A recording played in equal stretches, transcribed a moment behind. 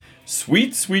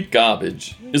Sweet Sweet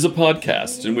Garbage is a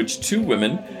podcast in which two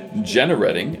women, Jenna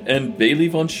Redding and Bailey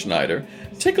von Schneider,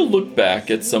 take a look back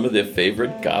at some of their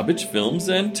favorite garbage films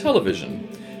and television.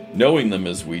 Knowing them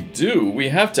as we do, we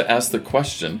have to ask the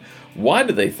question, why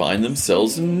do they find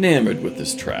themselves enamored with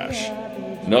this trash?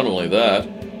 Not only that,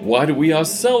 why do we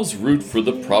ourselves root for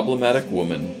the problematic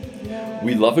woman?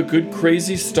 We love a good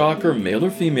crazy stalker, male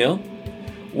or female.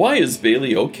 Why is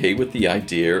Bailey okay with the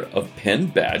idea of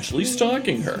Penn Badgley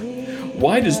stalking her?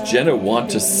 Why does Jenna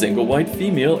want to single white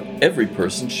female every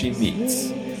person she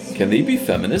meets? Can they be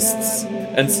feminists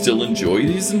and still enjoy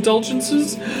these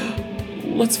indulgences?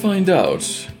 Let's find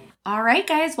out. All right,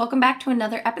 guys, welcome back to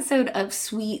another episode of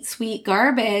Sweet Sweet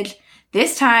Garbage.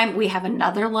 This time, we have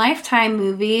another Lifetime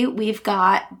movie. We've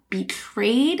got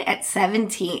Betrayed at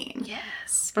 17.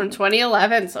 Yes, from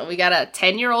 2011. So we got a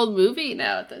 10-year-old movie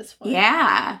now at this point.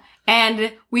 Yeah.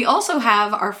 And we also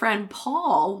have our friend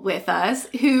Paul with us,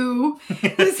 who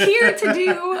was here to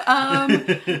do,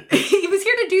 he was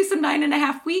here to do some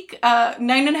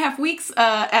 9.5 weeks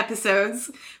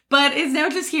episodes, but is now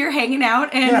just here hanging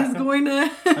out and is going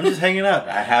to... I'm just hanging out.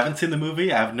 I haven't seen the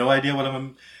movie. I have no idea what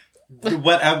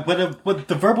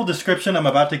the verbal description I'm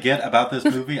about to get about this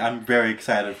movie, I'm very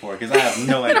excited for, because I have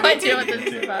no idea. No idea what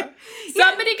this is about.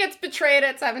 Somebody gets betrayed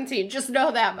at 17. Just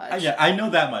know that much. Yeah, I know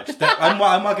that much. I'm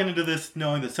walking into this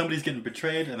knowing that somebody's getting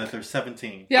betrayed and that they're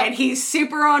 17. Yeah, and he's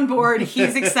super on board.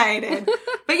 He's excited.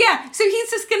 But yeah, so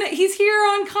he's here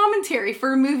on commentary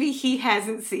for a movie he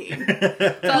hasn't seen. So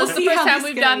this is the first time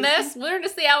we've done this. We're going to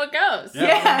see how it goes.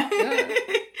 Yeah.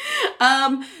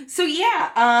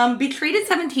 Betrayed at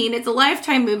 17. It's a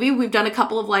Lifetime movie. We've done a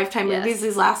couple of Lifetime movies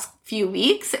these last few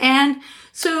weeks. And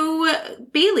so,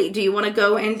 Bailey, do you want to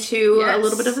go into a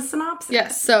little bit of a synopsis?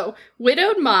 Yes. So,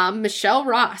 widowed mom Michelle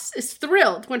Ross is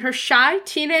thrilled when her shy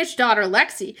teenage daughter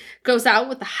Lexi goes out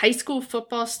with the high school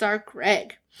football star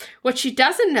Greg. What she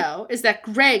doesn't know is that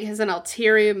Greg has an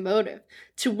ulterior motive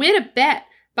to win a bet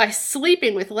by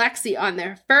sleeping with Lexi on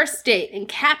their first date and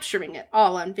capturing it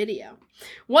all on video.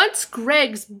 Once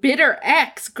Greg's bitter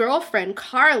ex-girlfriend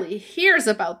Carly hears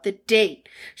about the date,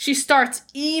 she starts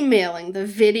emailing the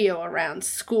video around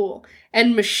school,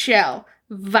 and Michelle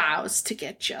vows to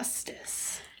get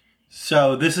justice.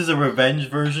 So this is a revenge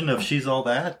version of She's All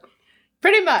That?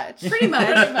 Pretty much.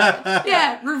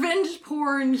 Yeah, revenge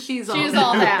porn, She's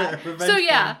All That. So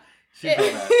yeah,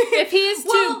 if he's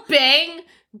to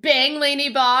bang Lainey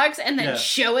Boggs and then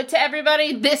show it to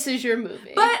everybody, this is your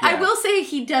movie. But I will say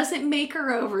he doesn't make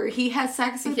her over. He has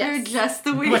sex with her just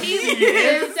the way she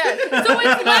is. So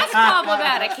it's less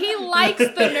problematic. He likes the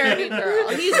nerdy girl.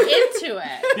 He's into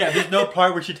it. Yeah, there's no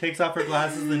part where she takes off her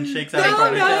glasses and shakes out her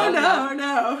ponytail.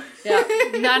 No.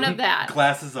 Yeah, none of that.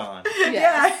 Glasses on.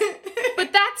 Yes. Yeah.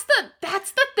 But that's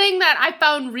the thing that I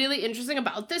found really interesting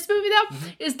about this movie, though,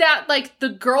 is that, like, the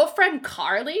girlfriend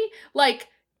Carly, like,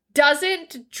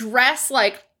 doesn't dress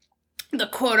like the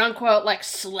quote-unquote, like,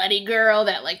 slutty girl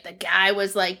that, like, the guy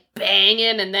was, like,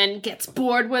 banging and then gets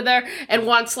bored with her and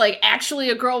wants, like, actually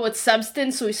a girl with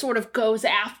substance, so he sort of goes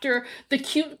after the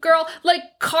cute girl. Like,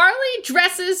 Carly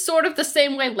dresses sort of the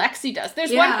same way Lexi does.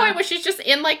 There's one point where she's just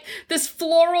in, like, this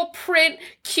floral print,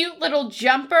 cute little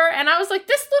jumper, and I was like,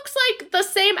 this looks like the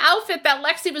same outfit that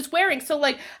Lexi was wearing. So,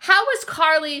 like, how is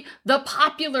Carly the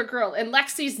popular girl and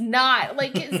Lexi's not?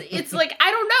 Like, it's like,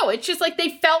 I don't know. It's just, like, they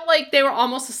felt like they were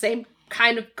almost the same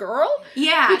kind of girl.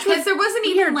 Yeah, because there wasn't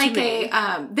even like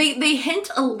they hint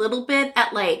a little bit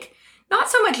at, like, not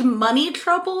so much money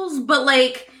troubles, but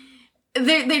like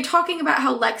they're talking about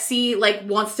how Lexi, like,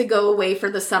 wants to go away for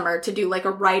the summer to do, like,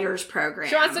 a writer's program.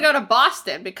 She wants to go to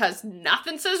Boston because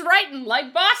nothing says writing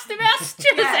like Boston,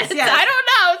 Massachusetts. Yes. I don't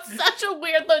know. It's such a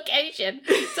weird location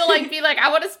to, like, be like, I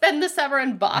want to spend the summer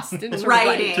in Boston to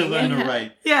write. To learn to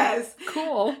write. Yes.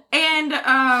 Cool. And,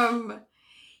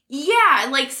 yeah,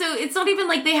 like, so it's not even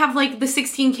like they have, like, the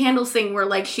 16 Candles thing where,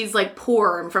 like, she's, like,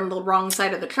 poor and from the wrong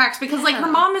side of the tracks because, like, her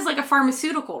mom is, like, a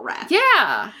pharmaceutical rep.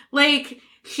 Yeah. Like,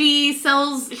 she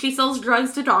sells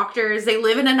drugs to doctors. They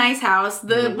live in a nice house.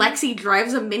 Lexi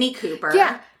drives a Mini Cooper.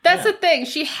 Yeah. That's the thing.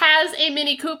 She has a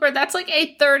Mini Cooper. That's like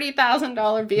a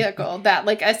 $30,000 vehicle that,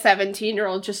 like, a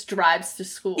 17-year-old just drives to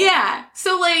school. Yeah.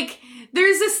 So, like,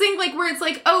 there's this thing, like, where it's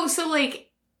like, oh, so, like,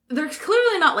 there's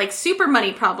clearly not, like, super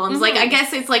money problems. Like, I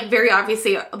guess it's, like, very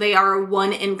obviously they are a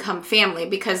one-income family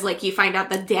because, like, you find out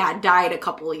the dad died a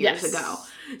couple of years ago.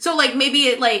 So, like,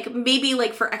 maybe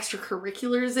for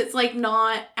extracurriculars, it's, like,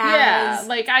 not as... Yeah,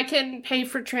 like, I can pay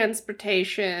for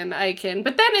transportation,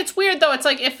 but then it's weird, though. It's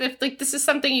like, if like, this is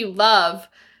something you love,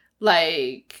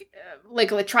 like,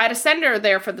 try to send her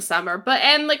there for the summer. But,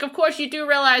 and, like, of course, you do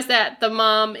realize that the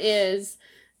mom is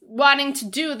wanting to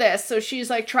do this. So she's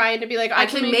like trying to be like, I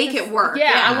can make it work.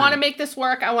 Yeah, Yeah. I want to make this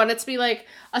work. I want it to be like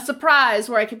a surprise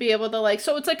where I could be able to like,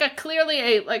 so it's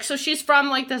like so she's from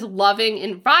like this loving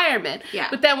environment. Yeah.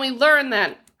 But then we learn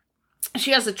that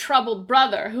she has a troubled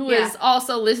brother who is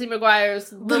also Lizzie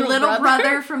McGuire's little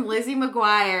brother from Lizzie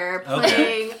McGuire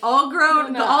playing all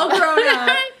grown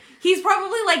up. He's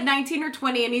probably like 19 or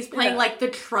 20, and he's playing like the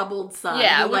troubled son.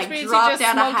 Yeah, who, which like means dropped he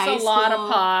just out of smokes high a school. lot of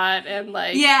pot, and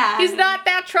like he's not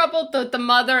that troubled. The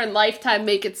mother and Lifetime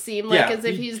make it seem like as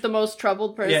if he's the most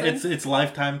troubled person. Yeah, it's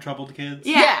Lifetime troubled kids.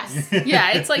 Yes,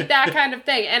 it's like that kind of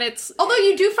thing, and it's although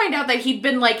you do find out that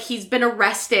he's been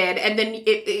arrested, and then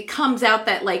it comes out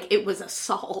that like it was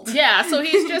assault. Yeah, so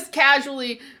he's just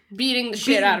casually beating the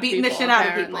shit out of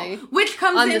people. Which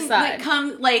comes on in, the side.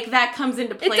 that comes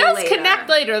into play. It does later. connect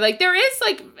later. Like there is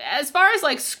like, as far as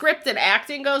like script and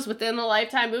acting goes within the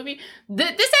Lifetime movie,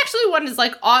 this actually one is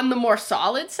like on the more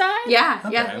solid side.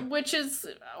 Yeah, which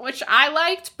I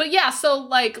liked. But yeah, so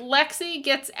like Lexi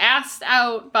gets asked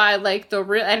out by like the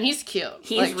real, and he's cute.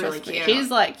 He's like, really cute.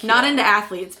 He's like cute. Not into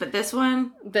athletes, but this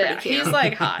one, pretty cute. He's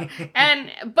like hot.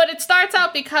 But it starts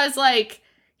out because like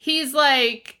he's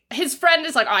like, his friend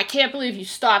is like, oh, I can't believe you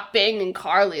stopped banging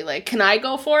Carly. Like, can I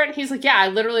go for it? And he's like, yeah, I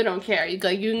literally don't care. He's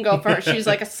like, you can go for her. She's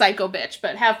like a psycho bitch,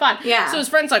 but have fun. Yeah. So his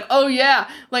friend's like, oh yeah,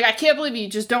 like I can't believe you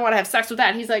just don't want to have sex with that.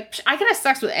 And he's like, I can have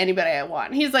sex with anybody I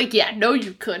want. And he's like, yeah, no,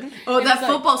 you couldn't. Oh, and that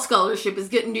football scholarship is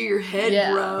getting to your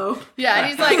head, bro. Yeah, and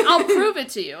he's like, I'll prove it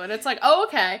to you. And it's like, oh,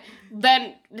 okay.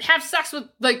 Then have sex with,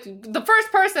 like, the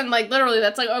first person, like, literally,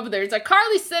 that's, like, over there. He's like,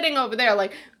 Carly's sitting over there,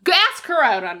 like, ask her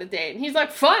out on a date. And he's like,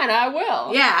 fine, I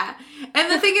will. Yeah. And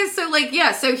the thing is,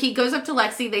 so he goes up to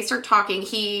Lexi, they start talking,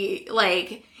 he,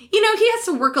 like, he has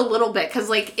to work a little bit, because,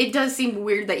 like, it does seem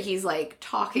weird that he's, like,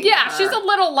 talking to her. She's a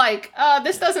little, like,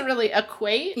 this doesn't really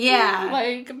equate. Yeah.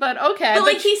 Like, but okay. But,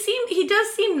 like, he does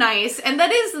seem nice, and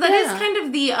that is kind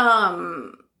of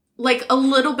the, like, a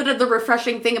little bit of the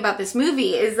refreshing thing about this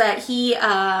movie is that he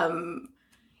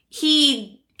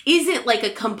isn't, like, a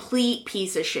complete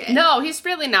piece of shit. No, he's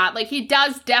really not. Like, he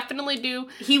does definitely do...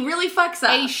 He really fucks up.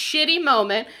 A shitty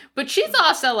moment, but she's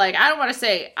also, like, I don't want to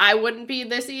say I wouldn't be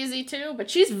this easy, too,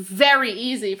 but she's very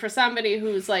easy for somebody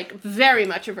who's, like, very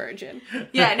much a virgin.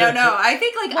 Yeah, no. I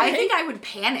think I would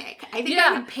panic. I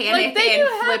would panic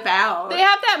and flip out. They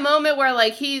have that moment where,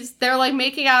 like, they're, like,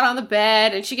 making out on the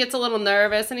bed, and she gets a little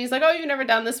nervous, and he's like, oh, you've never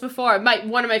done this before.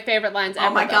 One of my favorite lines ever.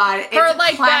 Oh, my God. Her,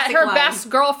 like, her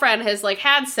best girlfriend has, like,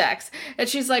 had sex, and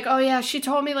she's like, oh yeah, she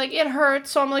told me like it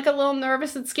hurts, so I'm like a little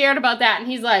nervous and scared about that.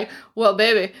 And he's like, well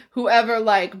baby, whoever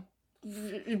like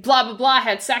blah blah blah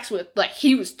had sex with, like,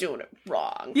 he was doing it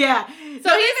wrong. Yeah. So he's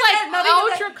like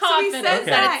ultra confident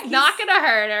that it's not gonna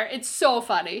hurt her. It's so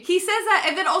funny. He says that,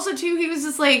 and then also too, he was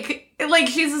just like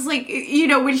she's just like,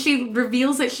 when she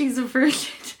reveals that she's a virgin,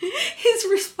 his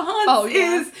response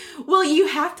is, well, you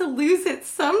have to lose it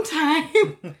sometime.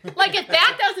 Like, if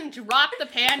that doesn't drop the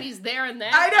panties there and then,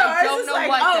 I know. I don't was know like,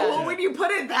 what does. well, when you put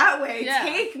it that way,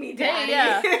 take me, daddy.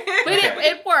 Yeah. But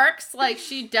it works. Like,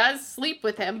 she does sleep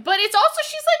with him. But it's also,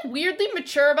 she's like weirdly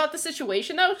mature about the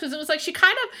situation though, because it was like, she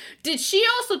kind of, did she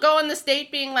also go on this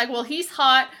date being like, well, he's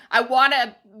hot, I want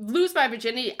to lose my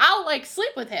virginity, I'll like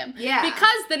sleep with him. Yeah.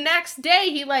 Because the next day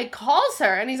he like calls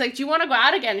her and he's like, do you want to go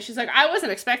out again? And she's like, I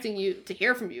wasn't expecting you to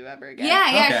hear from you ever again.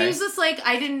 Yeah. Okay. She was just like,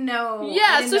 I didn't know.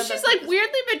 Yeah, so she's like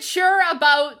weirdly mature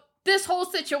about this whole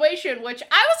situation, which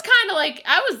I was kind of like,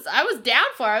 I was down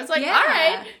for. I was like, all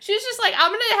right. She's just like,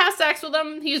 I'm going to have sex with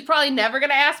him. He's probably never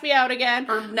going to ask me out again.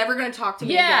 Or never going to talk to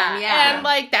me again. Yeah. And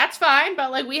like, that's fine.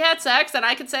 But like, we had sex and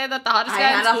I could say that the hottest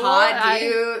guy in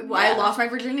school. I lost my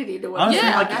virginity to women. Honestly,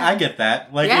 like, I get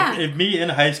that. Like, if me in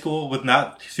high school with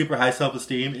not super high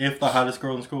self-esteem, if the hottest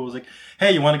girl in school was like,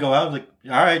 hey, you want to go out? I was like,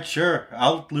 all right, sure.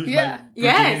 I'll lose my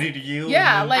virginity to you.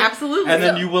 Yeah, like, absolutely. And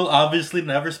then you will obviously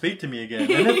never speak to me again.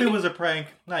 And if it was a prank,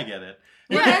 I get it.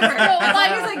 Whatever. As long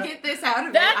as I get this out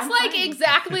of that's like fine.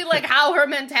 Exactly like how her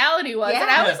mentality was. Yeah. And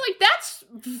I was like, that's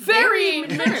very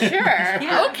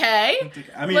mature. Okay.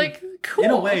 I mean, like, cool.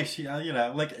 In a way, she, I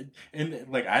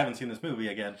haven't seen this movie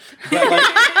again, but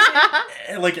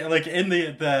like in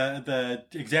the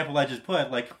example I just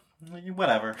put, like,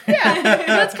 whatever. Yeah,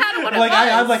 that's kind of what it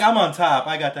was. I'm on top.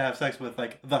 I got to have sex with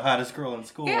like the hottest girl in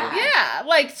school. Yeah.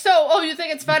 Like, so, you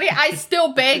think it's funny? I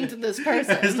still banged this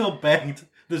person. I still banged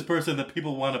this person that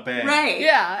people want to bang. Right.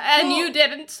 Yeah, and you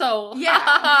didn't, so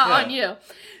on you.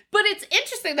 But it's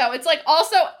interesting though. It's like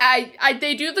also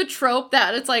they do the trope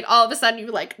that it's like all of a sudden you're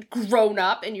like grown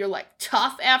up and you're like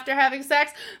tough after having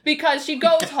sex, because she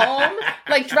goes home,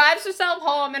 like drives herself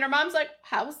home, and her mom's like,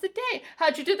 "How was the day?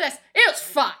 How'd you do this?" It was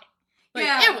fine. Like,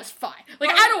 Yeah. it was fine. Like,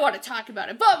 I don't want to talk about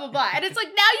it, blah, blah, blah. And it's like,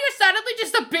 now you're suddenly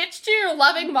just a bitch to your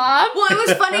loving mom. Well, it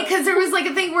was funny because there was like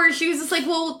a thing where she was just like,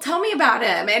 well, tell me about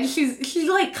him. And she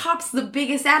like cops the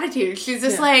biggest attitude. She's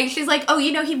just she's like, oh,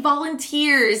 you know, he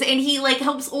volunteers and he like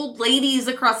helps old ladies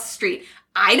across the street.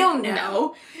 I don't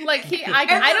know. Like,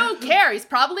 I don't care. He's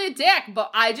probably a dick,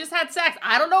 but I just had sex.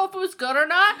 I don't know if it was good or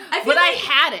not, but I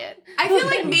had it. I feel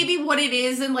like maybe what it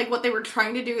is and, like, what they were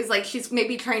trying to do is, like, she's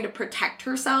maybe trying to protect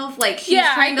herself. Like, she's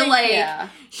trying to,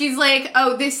 she's like,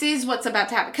 oh, this is what's about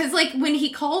to happen. Because, like, when he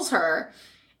calls her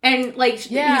and, like,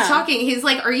 he's talking, he's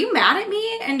like, are you mad at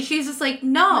me? And she's just like,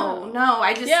 no,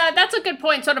 I just... Yeah, that's a good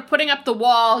point. Sort of putting up the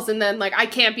walls and then, like, I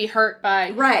can't be hurt by,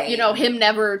 you know, him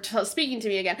never speaking to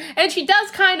me again. And she does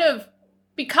kind of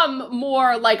become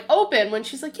more, like, open when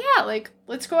she's like, yeah, like,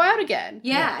 let's go out again.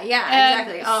 Yeah,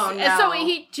 exactly. Oh, no. And so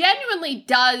he genuinely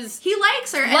does... He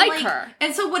likes her. Like her.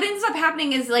 And so what ends up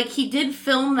happening is, like, he did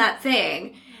film that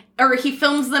thing... Or he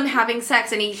films them having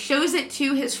sex and he shows it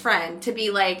to his friend to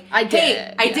be like, I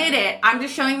did it. I'm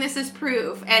just showing this as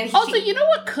proof. And also, you know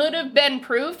what could have been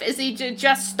proof is he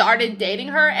just started dating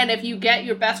her, and if you get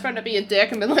your best friend to be a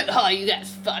dick and be like, oh, you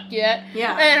guys fuck yet?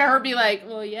 Yeah. And her be like,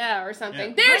 well, yeah, or something.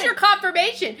 Yeah. There's your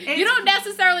confirmation. You don't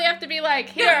necessarily have to be like,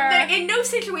 here. In no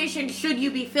situation should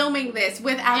you be filming this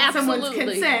without someone's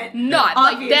consent. Not.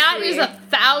 Obviously. Like, that is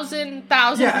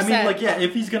 1,000%. Yeah, I mean, like,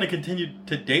 if he's going to continue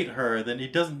to date her, then he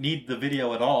doesn't need the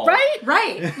video at all.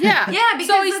 Right. Yeah. Because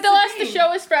so he still has to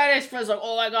show his friend. His friend's like,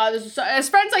 oh my god, this is so... His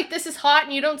friend's like, this is hot,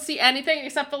 and you don't see anything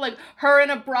except for, like, her in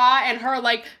a bra and her,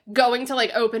 like, going to,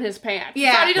 like, open his pants.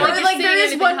 Yeah. So like there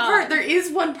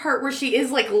is one part where she is,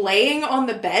 like, laying on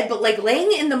the bed, but, like,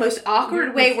 laying in the most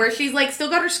awkward way where she's, like, still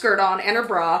got her skirt on and her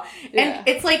bra. And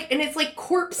it's like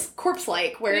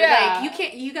corpse-like, where,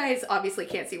 like, you guys obviously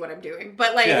can't see what I'm doing,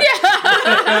 but, like,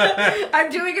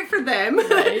 I'm doing it for them.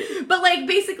 Right. But, like,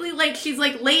 basically, like, she's,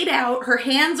 like, laid out, her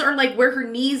hands are, like, where her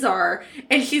knees are,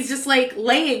 and she's just, like,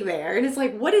 laying there, and it's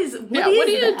like, what are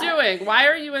you doing? Why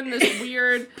are you in this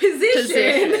weird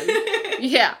position?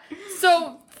 Yeah.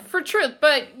 So, for truth,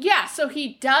 but, yeah, so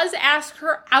he does ask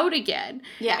her out again.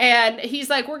 Yeah. And he's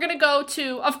like, we're gonna go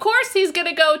to, of course he's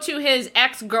gonna go to his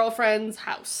ex-girlfriend's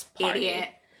house party. Idiot.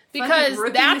 Because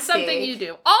that's something you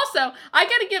do. Also, I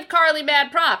gotta give Carly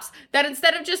mad props that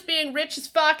instead of just being rich as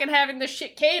fuck and having the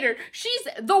shit catered, she's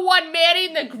the one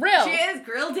manning the grill. She is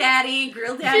grill daddy.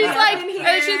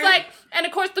 She's like, and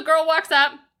of course the girl walks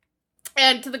up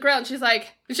and to the grill and she's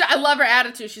like, I love her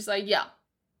attitude. She's like, yeah,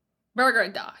 burger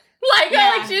and dog.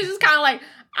 Like she's just kind of like,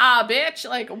 bitch,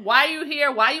 like, why you here?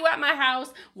 Why you at my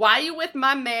house? Why you with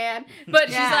my man? But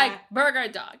she's like, burger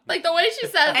and dog. Like, the way she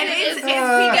says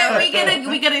it.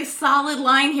 We get a solid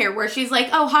line here where she's like,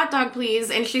 oh, hot dog, please.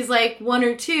 And she's like, 1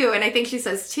 or 2. And I think she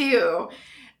says 2.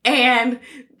 And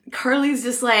Carly's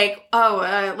just like,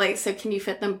 oh, like, so can you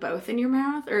fit them both in your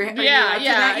mouth? Or yeah.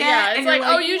 It's like,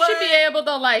 oh, you should be able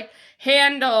to, like,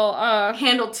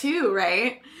 handle 2,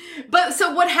 right? But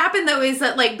so what happened though is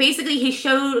that, like, basically he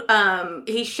showed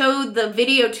the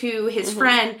video to his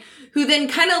friend, who then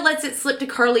kind of lets it slip to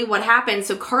Carly what happened.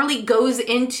 So Carly goes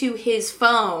into his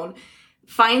phone,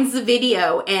 finds the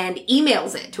video, and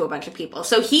emails it to a bunch of people.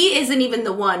 So he isn't even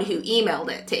the one who emailed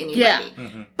it to anybody. Yeah.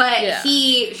 Mm-hmm. But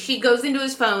she goes into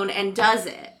his phone and does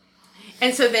it.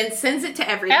 And so then sends it to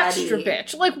everybody. Extra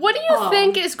bitch. Like, what do you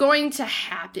think is going to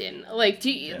happen? Like, do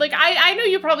you, like, I know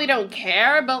you probably don't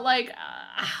care, but, like,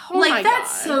 oh like, my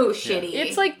that's God. So shitty.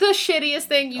 It's, like, the shittiest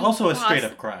thing you also a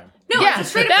straight-up crime. No, it's a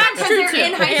straight-up crime because they're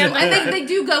in high school. And they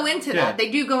do go into that. They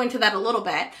do go into that a little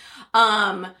bit.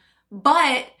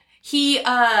 But he,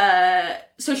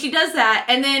 so she does that,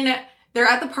 and then they're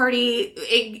at the party.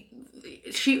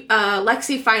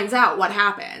 Lexi finds out what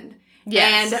happened.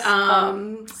 Yes.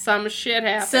 And, some shit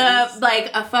happens. So, like,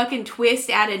 a fucking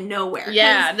twist out of nowhere.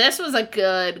 Yeah, this was a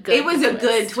good It was twist. A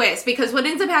good twist, because what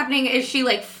ends up happening is she,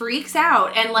 like, freaks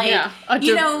out, and, like,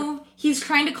 you know, he's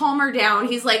trying to calm her down.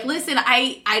 He's like, listen,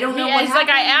 I don't know what happened. He's like,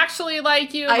 I actually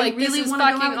like you. Like, really this is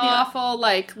fucking awful.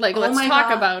 Like, let's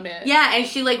talk about it. Yeah, and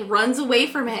she, like, runs away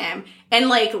from him, and,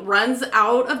 like, runs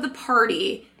out of the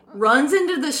party, runs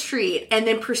into the street, and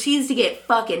then proceeds to get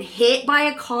fucking hit by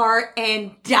a car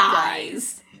and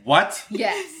dies. What?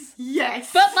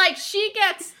 Yes. But, like, she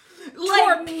gets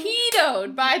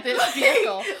torpedoed by this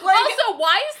vehicle. Also,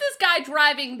 why is this guy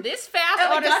driving this fast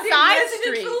on a side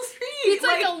street? It's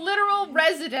like a literal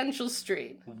residential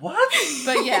street. What?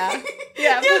 But yeah.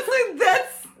 Yes, like,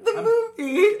 that's the movie.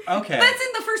 movie. Okay. That's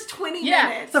in the first 20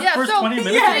 minutes. The first 20 minutes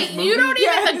of this movie? You don't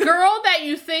even, the girl that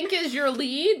you think is your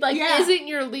lead, isn't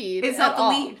your lead. It's not the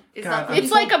lead.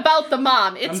 It's like about the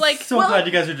mom. It's I'm so glad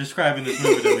you guys are describing this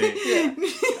movie to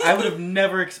me. I would have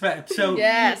never expected. So,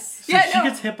 she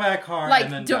gets hit by a car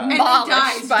and then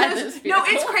demolished by this vehicle. No,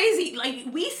 it's crazy. Like,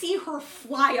 we see her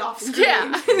fly off screen.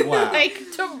 Yeah. Wow. Like,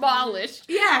 demolished.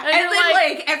 Yeah. And then,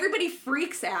 like, everybody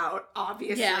freaks out,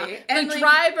 obviously. Yeah. And the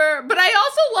driver. But I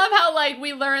also love how, like,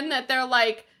 we learn that they're,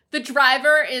 like, the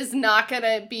driver is not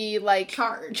gonna be, like,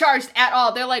 charged at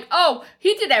all. They're like, oh,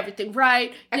 he did everything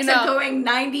right. Except going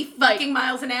 90 fucking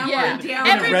miles an hour down.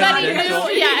 Everybody knew,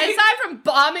 aside from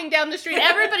bombing down the street,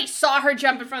 everybody saw her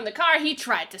jump in front of the car. He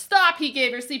tried to stop. He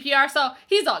gave her CPR, so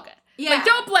he's all good. Yeah. Like,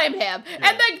 don't blame him. Yeah.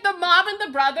 And, like, the mom and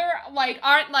the brother, like,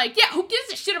 aren't like, who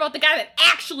gives a shit about the guy that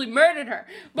actually murdered her?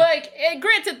 But, like,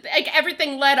 granted, like,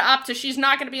 everything led up to she's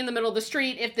not going to be in the middle of the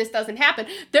street if this doesn't happen.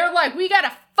 They're like, we got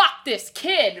to fuck this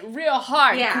kid real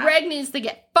hard. Yeah. Greg needs to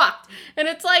get fucked. And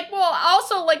it's like, well,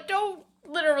 also, like, don't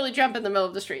literally jump in the middle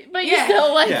of the street. But you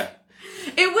still, like... Yeah.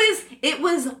 It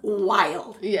was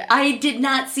wild. Yeah. I did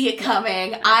not see it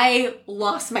coming. I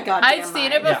lost my goddamn mind. I'd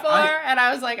seen it before, and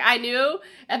I was like, I knew.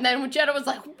 And then when Jenna was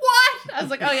like, what? I was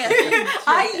like, oh, yeah.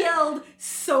 I yelled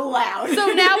so loud. So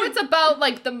now it's about,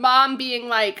 like, the mom being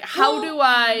like, how do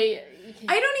I...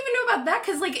 I don't even know about that,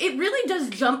 because, like, it really does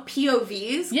jump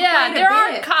POVs. Yeah, there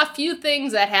are a few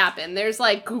things that happen. There's,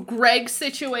 like, Greg's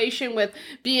situation with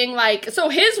being, like... So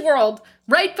his world...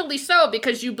 Rightfully so,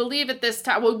 because you believe at this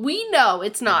time. Well, we know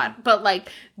it's not, but like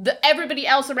everybody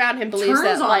else around him believes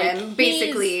that, like, him,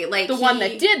 basically, like the one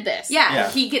that did this. Yeah,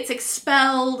 he gets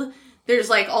expelled. There's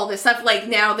like all this stuff. Like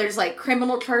now, there's like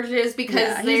criminal charges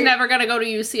because he's never gonna go to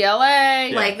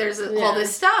UCLA. Like there's all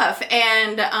this stuff,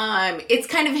 and it's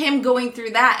kind of him going through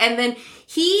that, and then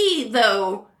he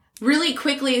really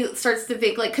quickly starts to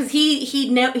think, like, because he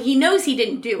knows he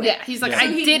didn't do it. Yeah, he's like, I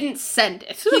didn't send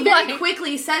it. He very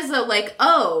quickly says, though, like,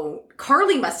 oh,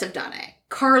 Carly must have done it.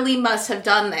 Carly must have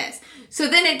done this. So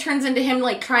then it turns into him,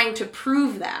 like, trying to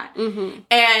prove that. Mm-hmm.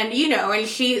 And, and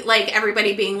she, like,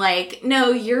 everybody being like,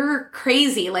 no, you're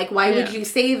crazy. Like, why would you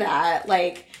say that?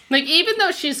 Like, even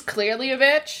though she's clearly a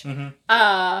bitch,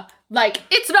 like,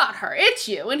 it's not her, it's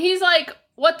you. And he's like,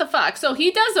 what the fuck? So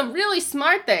he does a really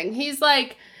smart thing. He's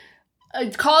like,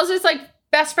 calls his, like,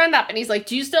 best friend up, and he's like,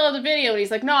 do you still have the video? And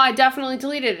he's like, no, I definitely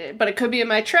deleted it, but it could be in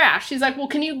my trash. He's like, well,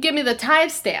 can you give me the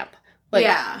timestamp?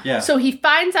 Like, so he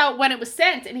finds out when it was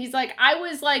sent, and he's like, I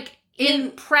was, like,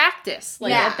 in practice,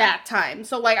 like, at that time.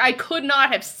 So, like, I could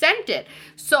not have sent it.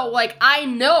 So, like, I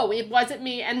know it wasn't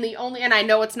me, and I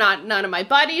know it's not none of my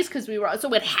buddies, because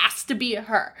so it has to be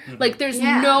her. Mm-hmm. Like, there's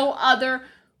no other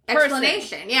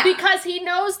explanation, because he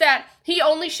knows that he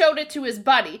only showed it to his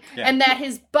buddy, and that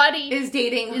his buddy is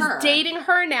dating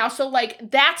her now. So,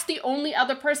 like, that's the only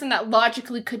other person that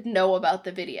logically could know about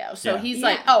the video. So he's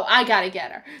like, oh, I gotta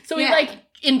get her. So he, like,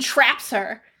 entraps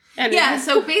her. And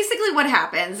so basically what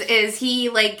happens is he,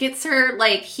 like, gets her,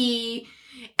 like,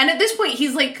 and at this point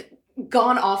he's, like,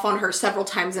 gone off on her several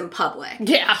times in public.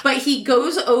 Yeah. But he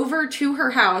goes over to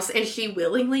her house, and she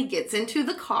willingly gets into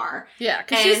the car. Yeah,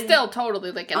 because she's still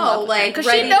totally, like, in love with him. Because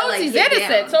she knows he's innocent,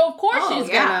 down. So of course she's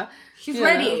gonna... She's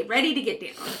ready to get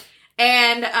down.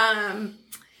 And,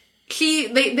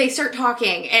 they start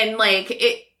talking, and, like,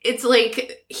 it's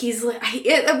like, he's like...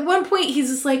 At one point, he's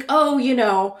just like,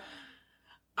 oh,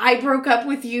 I broke up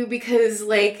with you because,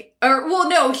 like...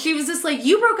 she was just like,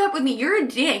 you broke up with me. You're a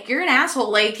dick. You're an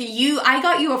asshole. Like, I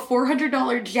got you a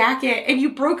 $400 jacket, and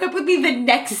you broke up with me the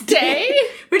next day.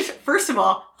 Which, first of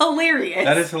all, hilarious.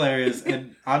 That is hilarious.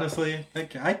 And honestly,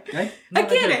 like, I get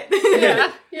it.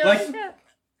 Yeah.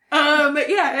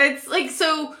 It's like,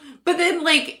 so, but then,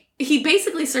 like, he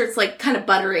basically starts, like, kind of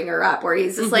buttering her up, where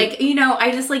he's just like,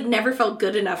 I just, like, never felt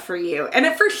good enough for you. And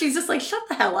at first she's just like, shut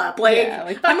the hell up. Like,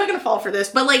 I'm not gonna fall for this.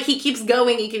 But, like, he keeps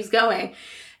going.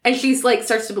 And she's, like,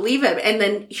 starts to believe him. And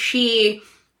then she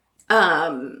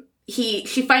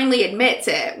finally admits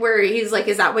it, where he's like,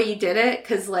 is that why you did it?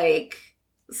 Because, like,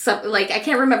 I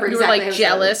can't remember exactly. You were, like,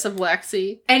 jealous of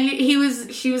Lexi. And she was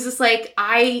just like,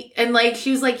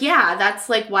 she was like, yeah, that's,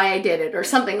 like, why I did it, or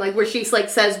something, like, where she's, like,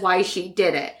 says why she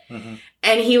did it. Mm-hmm.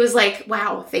 And he was like,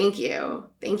 wow, thank you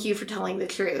for telling the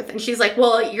truth. And she's like,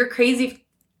 well, you're crazy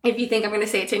if you think I'm going to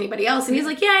say it to anybody else. And he's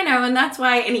like, yeah, I know, and that's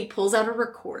why. And he pulls out a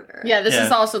recorder. Yeah, this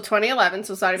is also 2011,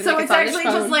 so it's not even like it's on his phone. So it's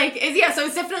actually just like, so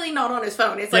it's definitely not on his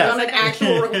phone. It's like on an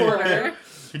actual recorder.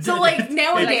 So, like,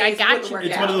 nowadays, I got you.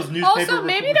 It's one of those newspaper also,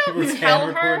 maybe don't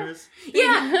tell her.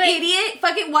 Yeah, idiot.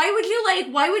 Fucking, why would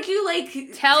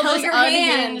you tell this your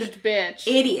unhinged hand? Bitch.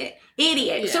 Idiot.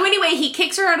 Idiot. Yeah. So anyway, he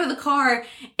kicks her out of the car,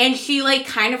 and she, like,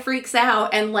 kind of freaks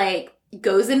out and, like,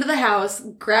 goes into the house,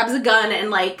 grabs a gun, and,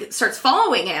 like, starts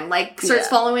following him. Like, starts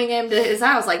following him to his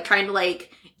house, like, trying to,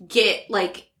 like, get,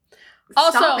 like,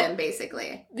 stop him,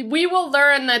 basically. We will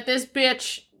learn that this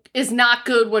bitch is not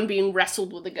good when being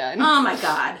wrestled with a gun. Oh, my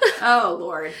God. Oh,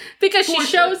 Lord. Because she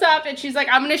shows up and she's like,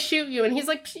 I'm going to shoot you. And he's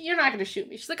like, you're not going to shoot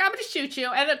me. She's like, I'm going to shoot you.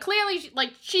 And clearly,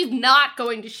 like, she's not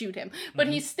going to shoot him. But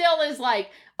he still is like,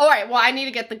 all right, well, I need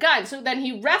to get the gun. So then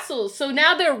he wrestles. So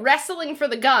now they're wrestling for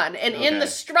the gun. And in the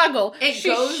struggle,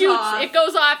 it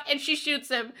goes off and she shoots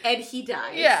him. And he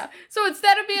dies. Yeah. So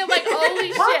instead of being like,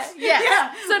 holy shit.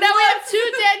 Yeah. So now we have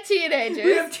 2 dead teenagers.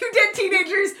 We have 2 dead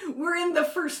teenagers. We're in the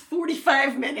first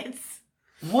 45 minutes.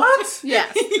 What?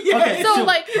 Yes. Okay, so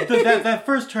like that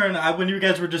first turn, when you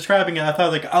guys were describing it, I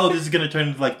thought like, oh, this is gonna turn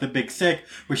into like The Big Sick,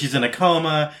 where she's in a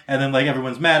coma, and then like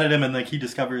everyone's mad at him, and like he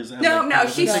discovers. And, No,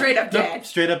 she's straight up dead. Nope,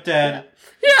 straight up dead.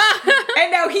 Yeah.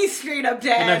 And now he's straight up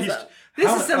dead. And now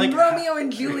this is some Romeo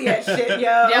and Juliet shit,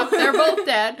 yo. Yep, they're both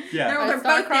dead. Yeah. They're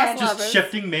both dead. Just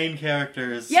shifting main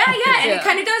characters. Yeah, and it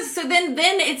kind of does. So then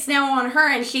it's now on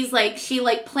her, and she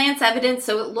plants evidence,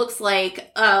 so it looks like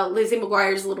Lizzie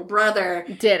McGuire's little brother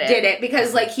did it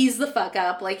because like he's the fuck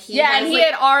up, like he and he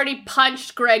had already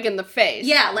punched Greg in the face.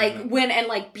 Yeah, like went and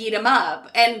like beat him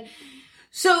up, and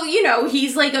so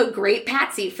he's like a great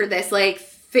patsy for this like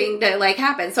thing to like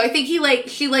happen. So I think she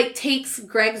takes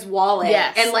Greg's wallet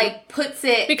and like puts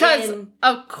it because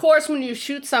of course when you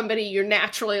shoot somebody you're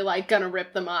naturally like gonna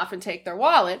rip them off and take their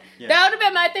wallet. That would have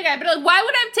been my thing. I'd be like, why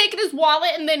would I have taken his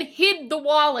wallet and then hid the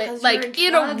wallet like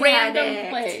in a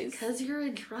random place? Because you're a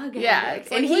drug addict. Yeah, like,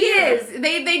 and he is.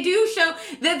 They do show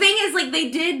the thing is like they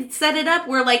did set it up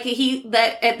where like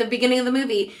at the beginning of the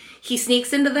movie he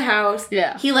sneaks into the house.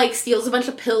 Yeah. He, like, steals a bunch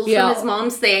of pills from his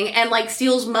mom's thing and, like,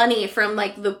 steals money from,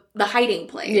 like, the hiding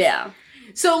place. Yeah.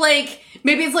 So, like,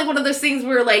 maybe it's, like, one of those things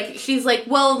where, like, she's like,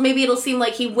 well, maybe it'll seem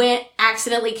like he went,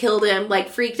 accidentally killed him, like,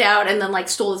 freaked out, and then, like,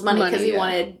 stole his money because he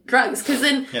wanted drugs. Because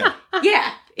then,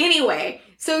 anyway.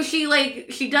 So she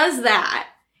does that.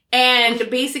 And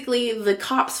basically, the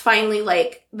cops finally,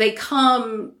 like, they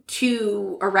come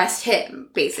to arrest him,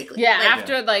 basically. Yeah,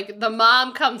 after, like, the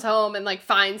mom comes home and, like,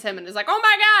 finds him and is like, oh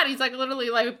my God! He's, like, literally,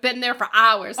 like, been there for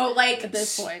hours. Oh, like, at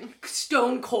this point.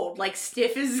 Stone cold, like,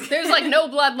 stiff as... There's, like, no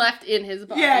blood left in his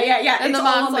body. Yeah. And the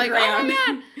mom's like, oh my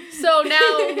God! So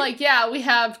now, like, we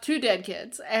have 2 dead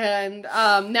kids. And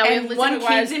now we have Lizzie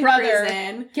McGuire's brother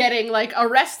prison. Getting, like,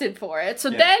 arrested for it. So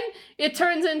then it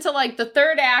turns into, like, the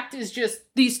third act is just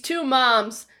these 2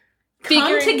 moms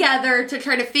come together to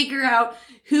try to figure out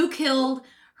who killed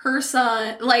her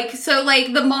son. Like, so,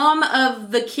 like, the mom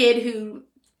of the kid who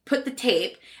put the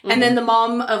tape, and then the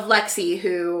mom of Lexi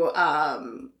who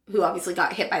obviously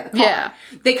got hit by the car. Yeah.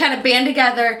 They kind of band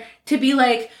together to be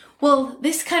like, well,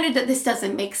 this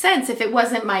doesn't make sense if it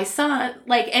wasn't my son.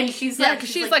 Like, and she's like... Yeah, because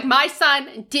she's like, my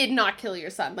son did not kill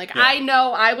your son. Like, I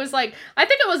know, I was like... I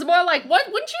think it was more like,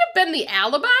 wouldn't she have been the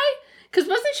alibi? Because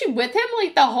wasn't she with him,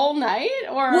 like, the whole night?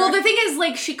 Or well, the thing is,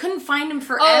 like, she couldn't find him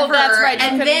forever. Oh, that's right.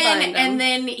 And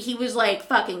then he was, like,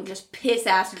 fucking just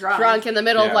piss-ass drunk. Drunk in the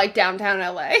middle of, like, downtown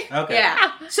LA. Okay.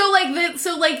 Yeah.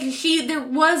 There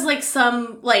was, like,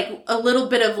 some, like, a little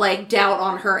bit of, like, doubt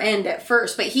on her end at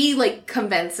first, but he, like,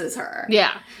 convinces her.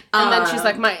 Yeah. And then she's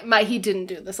like, he didn't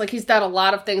do this. Like, he's done a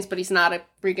lot of things, but he's not a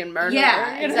freaking murderer.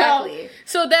 Yeah, exactly.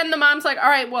 So then the mom's like, all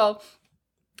right, well,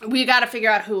 we got to figure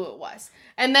out who it was.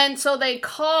 And then so they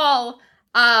call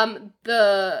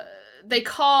the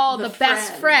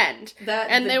best friend.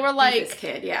 And they were like,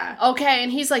 kid, yeah. Okay,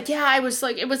 and he's like, yeah, I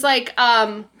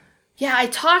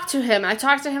talked to him. I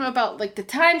talked to him about like the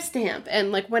timestamp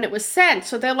and like when it was sent.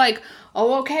 So they're like,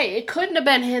 oh, okay, it couldn't have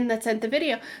been him that sent the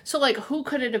video. So like, who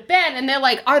could it have been? And they're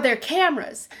like, are there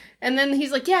cameras? And then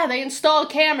he's like, yeah, they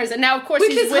installed cameras. And now, of course,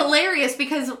 which is hilarious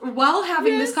because while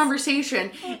having this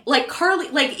conversation, like Carly,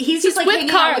 like he's just like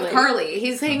hanging out with Carly.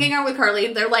 He's hanging out with Carly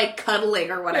and they're like cuddling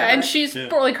or whatever. Yeah, and she's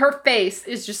like, her face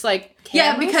is just like, cameras?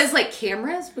 Yeah, because like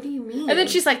cameras? What do you mean? And then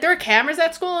she's like, there are cameras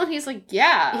at school? And he's like,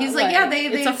 yeah. He's like, yeah, they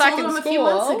installed them a few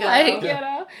months ago. Like, you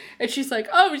know? And she's like,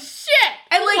 oh shit!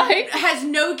 And like has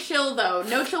no chill though.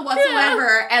 No chill whatsoever.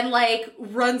 Yeah. And like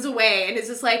runs away and is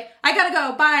just like, I gotta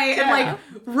go, bye. And like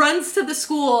runs to the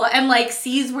school and like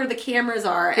sees where the cameras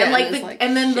are. Yeah, and like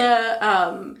and then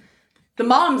the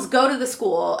moms go to the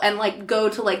school and like go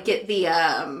to like get the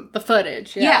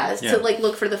footage. To like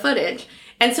look for the footage.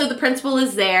 And so the principal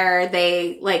is there.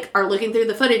 They like are looking through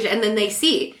the footage and then they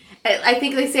see, I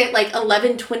think they say at like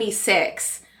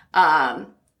 11:26,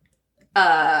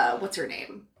 what's her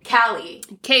name? Callie.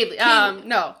 Kaylee.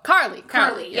 No, Carly.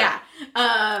 Carly, yeah.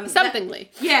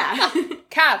 Somethingly. Yeah.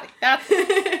 Callie. That's...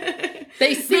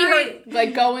 They see her,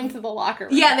 like, go into the locker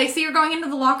room. Yeah, they see her going into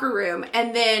the locker room,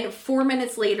 and then 4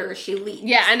 minutes later, she leaves.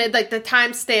 Yeah, and it, like, the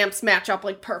timestamps match up,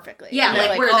 like, perfectly. Yeah,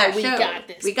 like, we're that we show. Got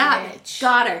this, we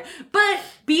got her. But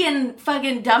being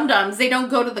fucking dum-dums, they don't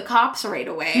go to the cops right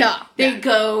away. No. They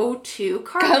go to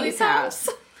Carly's house.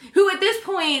 Who at this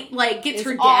point, like, gets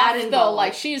her dad involved. Though,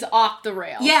 like, she's off the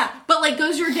rails. Yeah, but, like,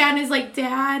 goes to her dad and is like,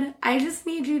 Dad, I just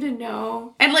need you to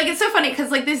know. And, like, it's so funny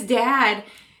because, like, this dad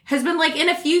has been, like, in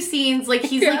a few scenes, like,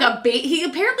 he's, like, he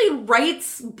apparently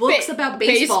writes books about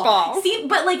baseball. See,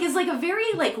 but, like, is, like, a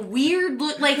very, like, weird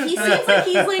look. Like, he seems like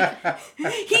he's, like,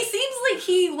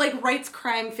 he writes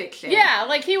crime fiction. Yeah,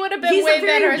 like, he would have been way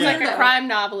better as, like, a crime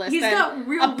novelist He's got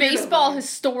real a baseball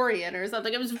historian or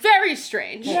something. It was very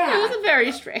strange. Yeah. It was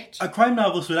very strange. A crime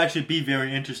novelist would actually be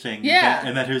very interesting. Yeah.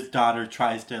 And that his daughter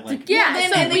tries to, like...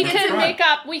 Yeah, so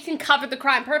we can cover the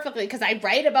crime perfectly, because I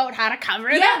write about how to cover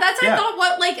it. Yeah, that's I thought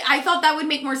I thought that would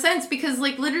make more sense because,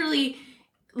 like, literally,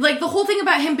 like, the whole thing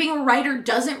about him being a writer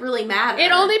doesn't really matter.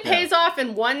 It only pays off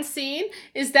in one scene,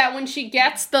 is that when she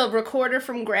gets the recorder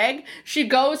from Greg, she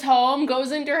goes home,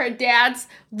 goes into her dad's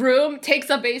room, takes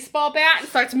a baseball bat, and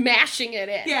starts mashing it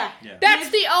in. Yeah.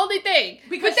 That's the only thing.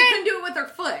 Because she couldn't do it with her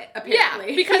foot, apparently.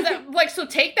 Yeah, because, like, so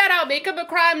take that out, make him a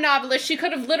crime novelist. She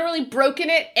could have literally broken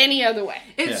it any other way.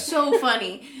 It's so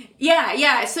funny.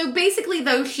 Yeah. So basically,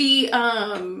 though, she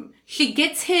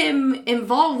gets him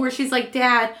involved where she's like,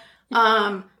 Dad,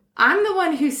 I'm the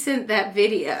one who sent that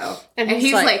video. And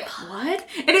he's like, what?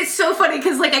 And it's so funny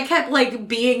because, like, I kept, like,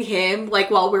 being him,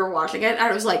 like, while we were watching it.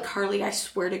 I was like, Carly, I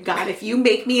swear to God, if you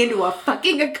make me into a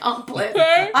fucking accomplice,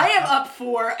 I am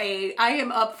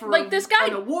up for like, this guy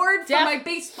an award for my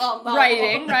baseball novel.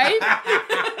 Writing, right?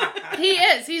 He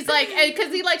is. He's like,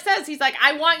 because he, like, says, he's like,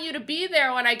 I want you to be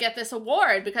there when I get this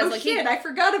award. Because, like, I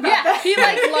forgot about that. He,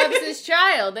 like, loves his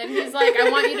child. And he's like,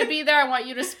 I want you to be there. I want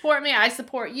you to support me. I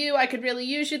support you. I could really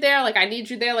use you there. Like, I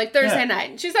need you there, like, Thursday night.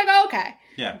 And she's like, oh, okay.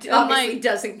 Yeah. Obviously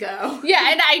doesn't go.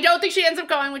 Yeah, and I don't think she ends up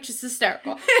going, which is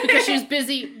hysterical. Because she was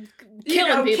busy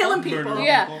killing people.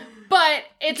 Yeah. But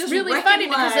it's just really funny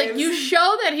because, like, you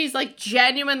show that he's, like,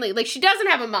 genuinely, like, she doesn't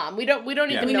have a mom. We don't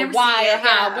even know why or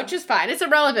how, which is fine. It's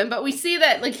irrelevant. But we see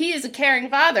that, like, he is a caring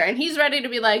father, and he's ready to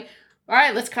be like, all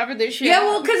right, let's cover this shit. Yeah,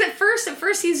 well, because at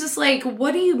first he's just like,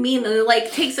 what do you mean? And,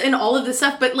 like, takes in all of this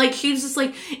stuff. But, like, she's just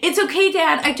like, it's okay,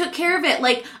 Dad. I took care of it.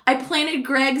 Like, I planted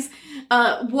Greg's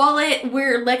wallet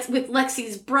with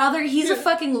Lexi's brother. He's a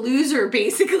fucking loser,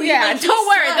 basically. Yeah, like, don't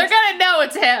worry. They're gonna know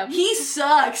it's him. He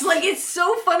sucks. Like, it's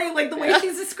so funny, like, the way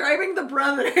she's describing the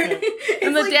brother.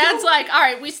 And the dad's like, all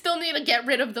right, we still need to get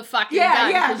rid of the fucking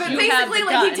gun. Yeah, but basically,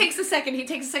 like, he takes a second,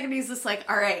 he's just like,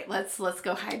 all right, let's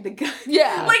go hide the gun.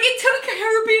 Yeah. Like, it took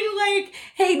her being like,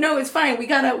 hey, no, it's fine. We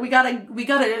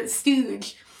gotta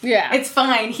stooge. Yeah. It's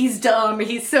fine. He's dumb.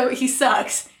 He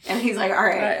sucks. And he's like, all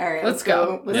right, let's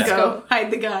go. Let's go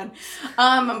hide the gun.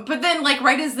 But then, like,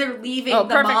 right as they're leaving,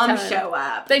 the moms show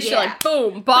up. They show, like,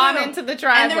 boom, bomb into the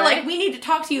driveway. And they're like, we need to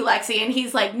talk to you, Lexi. And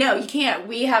he's like, no, you can't.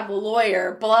 We have a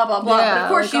lawyer, blah, blah, blah. Yeah, but of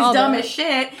course, like, she's dumb as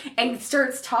shit and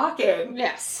starts talking.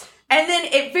 Yes. And then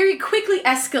it very quickly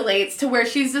escalates to where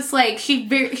she's just like, she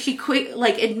quick,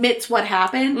 like, admits what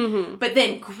happened, but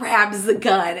then grabs the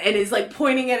gun and is, like,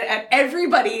 pointing it at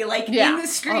everybody, like, in the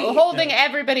street. Holding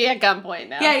everybody at gunpoint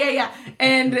now. Yeah.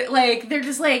 And, like, they're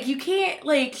just like, you can't,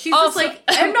 like, she's also, just like,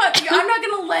 I'm not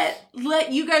gonna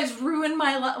let you guys ruin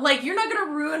my life. Like, you're not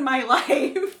gonna ruin my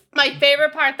life. My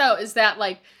favorite part, though, is that,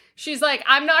 like, she's like,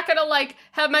 I'm not gonna, like,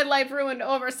 have my life ruined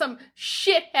over some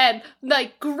shithead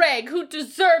like Greg who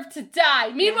deserved to die.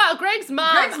 Meanwhile, Greg's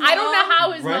mom, I don't know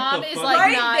how his mom is, like,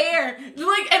 right not... there.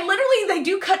 Like, and literally, they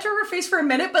do cut to her face for a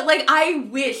minute, but, like, I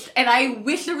wish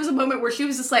there was a moment where she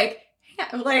was just like,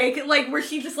 like where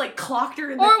she just, like, clocked her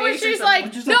in the face. Or where she's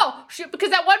like,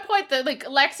 because at one point,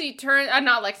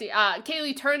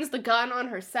 Kaylee turns the gun on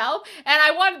herself, and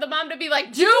I wanted the mom to be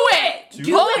like, do it!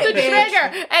 Pull the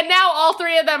trigger! And now all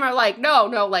three of them are like, no,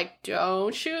 like,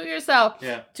 don't shoot yourself.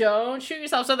 Yeah. Don't shoot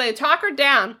yourself. So they talk her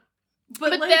down,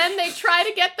 but like, then they try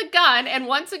to get the gun, and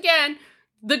once again,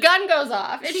 the gun goes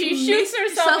off, and she shoots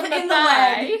herself in the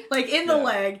leg. Like, in the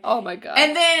leg. Oh my God.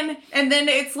 And then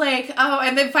it's like,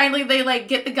 and then finally they, like,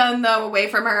 get the gun, though, away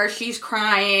from her. She's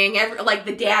crying. Like,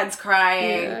 the dad's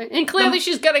crying. Yeah. And clearly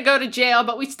she's gonna go to jail,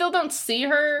 but we still don't see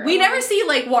her. We never see,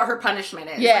 like, what her punishment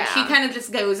is. Yeah. Like, she kind of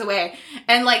just goes away.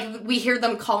 And, like, we hear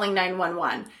them calling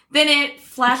 911. Then it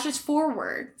flashes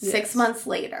forward 6 months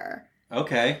later.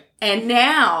 Okay. And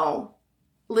now,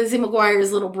 Lizzie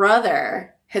McGuire's little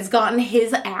brother has gotten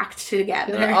his act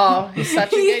together. Oh, he's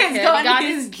such a good kid. He has gotten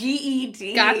his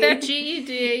GED. Got that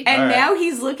GED. And now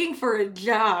he's looking for a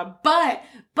job. But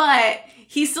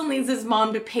he still needs his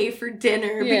mom to pay for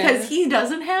dinner because he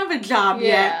doesn't have a job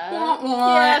yet.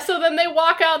 Yeah, so then they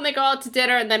walk out and they go out to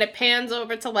dinner, and then it pans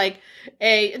over to like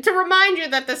to remind you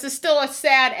that this is still a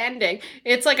sad ending.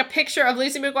 It's like a picture of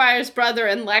Lizzie McGuire's brother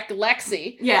and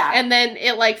Lexi. Yeah. And then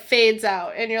it like fades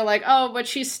out, and you're like, oh, but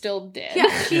she's still dead.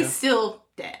 Yeah, she's still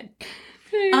dead.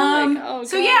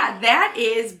 So yeah, that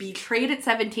is Betrayed at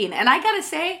 17. And I gotta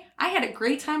say, I had a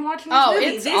great time watching this movie.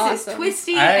 It's this awesome. is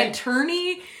twisty and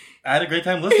turny. I had a great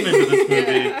time listening to this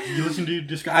movie. You listen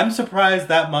to I'm surprised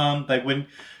that mom, like when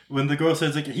the girl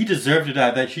says like he deserved to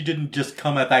die, that she didn't just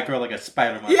come at that girl like a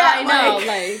Spider-Man. Yeah, I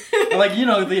know, like you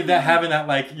know that having that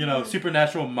like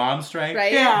supernatural mom strength,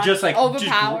 right? Yeah, just like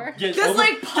overpower,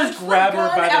 just grab her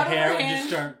by the hair and just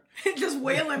start. Just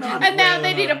wailing on her. And now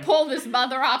they need to pull this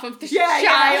mother off of the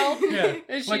child. Yeah.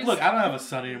 Like, look, I don't have a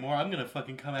son anymore. I'm going to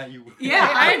fucking come at you. Yeah,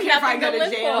 I don't care if I go to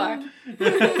jail. I'm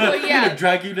going to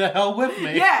drag you to hell with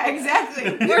me. Yeah,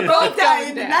 exactly. We're both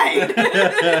dying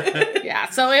tonight.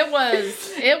 Yeah, so it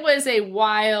was a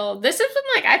wild. This is when,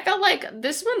 like, I felt like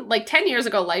this one, like 10 years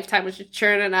ago, Lifetime was just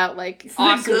churning out, like,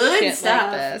 awesome good shit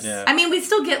stuff. like this. Yeah. I mean, we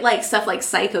still get, like, stuff like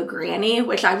Psycho Granny,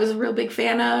 which I was a real big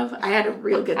fan of. I had a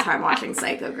real good time watching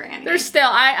Psycho Granny. There's still,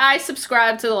 I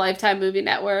subscribe to the Lifetime Movie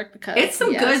Network because it's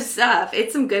some good stuff.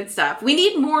 It's some good stuff. We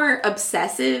need more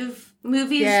obsessive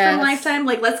movies from Lifetime.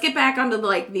 Like, let's get back onto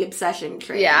the obsession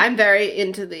train. Yeah, I'm very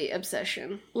into the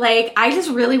obsession. Like, I just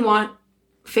really want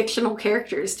fictional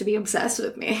characters to be obsessed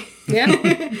with me. Yeah.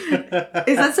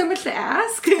 Is that so much to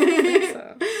ask? I think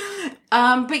so.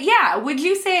 But yeah, would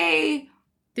you say...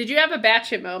 Did you have a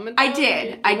batshit moment, though? I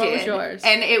did. What was yours?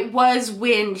 And it was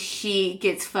when she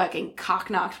gets fucking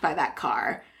cock-knocked by that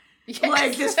car. Yes.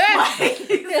 Like, just flies.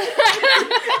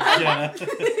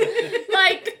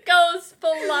 Like, goes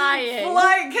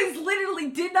flying. Because literally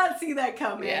did not see that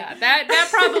coming. Yeah, that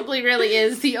probably really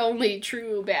is the only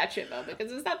true batshit moment,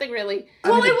 because there's nothing really...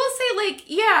 Well, I will say, like,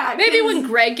 yeah. Maybe when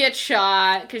Greg gets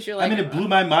shot, because you're like... I mean, it blew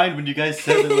my mind when you guys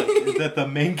said that the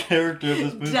main character of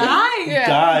this movie They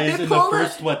dies in the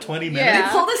first, 20 minutes?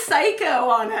 They pulled a psycho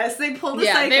on us. They pulled a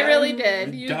psycho. Yeah, they really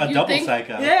did. A double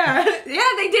psycho. Yeah. Yeah,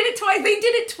 they did it twice. They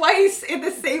did it twice in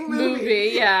the same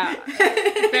movie. Yeah.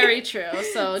 Very true.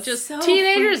 So just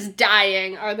teenagers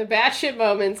dying are the batshit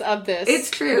moments of this.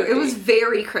 It's true. movie. It was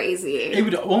very crazy. It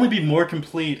would only be more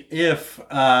complete if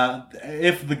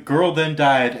the girl then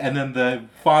died and then the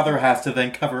father has to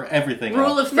then cover everything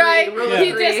Rule up. of three. Right. Rule of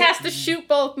He three. just has to shoot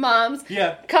both moms.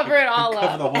 Yeah. Cover it all Cover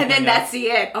up. the whole And then thing that's up.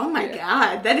 the end. Oh my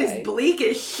god. That is bleak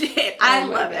as shit. I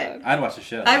love it. I'd watch the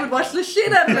shit. I would watch the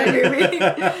shit out of that movie.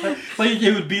 Like,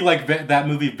 it would be like that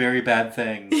movie Very Bad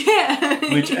Things.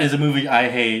 Yeah. Which is a movie I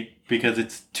hate because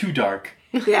it's too dark.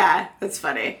 Yeah, that's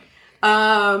funny.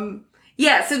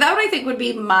 Yeah, so that one I think would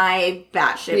be my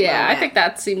batshit Yeah, moment. I think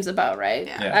that seems about right.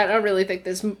 Yeah. I don't really think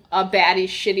there's a baddie,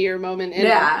 shittier moment in it.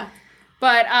 Yeah.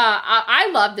 But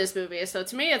I love this movie, so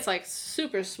to me it's like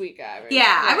super sweet garbage.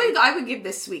 Yeah, Like, I would give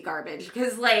this sweet garbage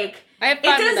because like I had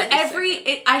fun it with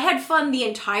does I had fun the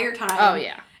entire time. Oh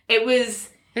yeah. It's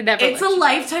It never a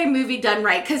Lifetime movie done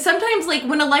right, because sometimes like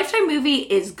when a Lifetime movie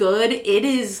is good, it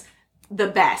is the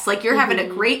best. Like you're having a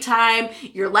great time,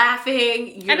 you're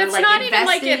laughing, you're and it's like not invested. even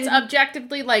like it's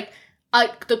objectively like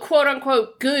the quote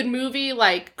unquote good movie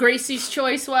like Gracie's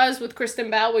Choice was with Kristen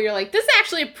Bell, where you're like, this is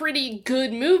actually a pretty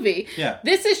good movie. Yeah.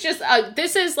 This is just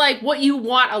this is like what you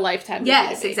want a Lifetime movie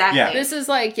Yes, to be. exactly. Yeah. This is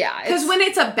like, because when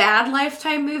it's a bad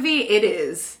Lifetime movie, it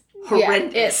is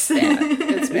horrendous. Yeah, it's bad.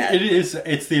 It's bad. It is.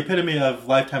 It's the epitome of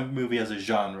Lifetime movie as a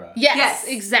genre. Yes,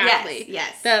 exactly.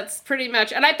 Yes. That's pretty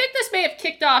much. And I think this may have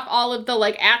kicked off all of the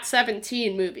like at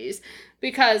 17 movies,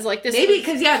 because like this Maybe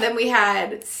because then we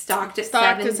had Stalked at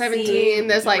 17.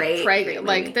 There's like Great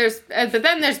like movie. there's but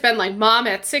then there's been like Mom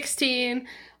at 16.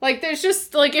 Like there's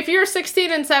just like if you're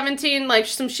 16 and 17, like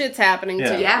some shit's happening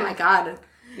to you. Yeah, my god.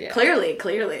 Yeah. Clearly.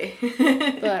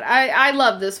 But I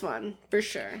love this one for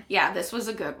sure. Yeah, this was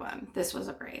a good one. This was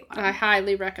a great one. I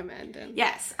highly recommend it.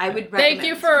 Yes, I would recommend. Thank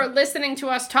you for listening to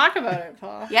us talk about it,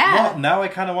 Paul. Yeah. Well, now I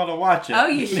kind of want to watch it. Oh,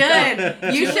 you should.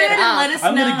 You should and let us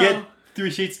I'm know. gonna get 3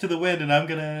 Sheets to the Wind, and I'm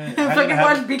gonna fucking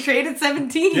watch Betrayed at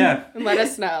 17. Yeah. And let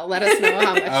us know. Let us know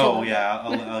how much. Oh you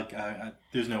love yeah.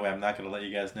 There's no way I'm not gonna let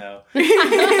you guys know.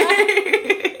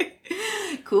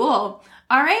 Cool.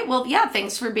 All right. Well, yeah,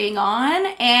 thanks for being on.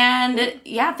 And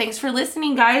yeah, thanks for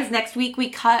listening, guys. Next week we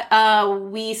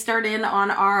start in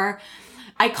on our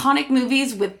iconic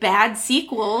movies with bad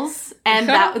sequels, and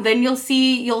then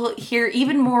you'll hear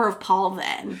even more of Paul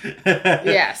then.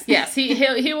 Yes.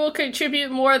 He will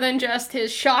contribute more than just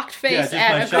his shocked face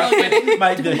at a girl getting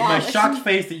my shocked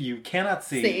face that you cannot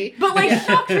see. But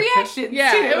shocked reactions too.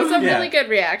 It was a really good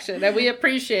reaction, and we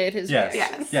appreciate his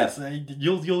reaction. Yes.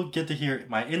 You'll get to hear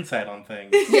my insight on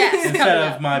things. Yes. Instead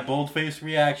of my bold-faced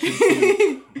reaction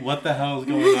to what the hell is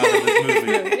going on in this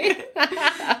movie.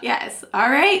 Yes. All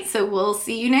right. So we'we'll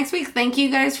see you next week. Thank you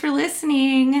guys for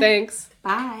listening. Thanks.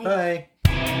 Bye. Bye.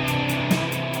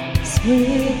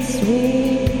 Sweet,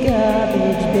 sweet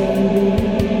garbage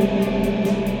baby.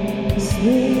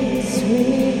 Sweet,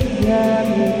 sweet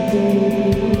garbage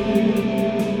baby.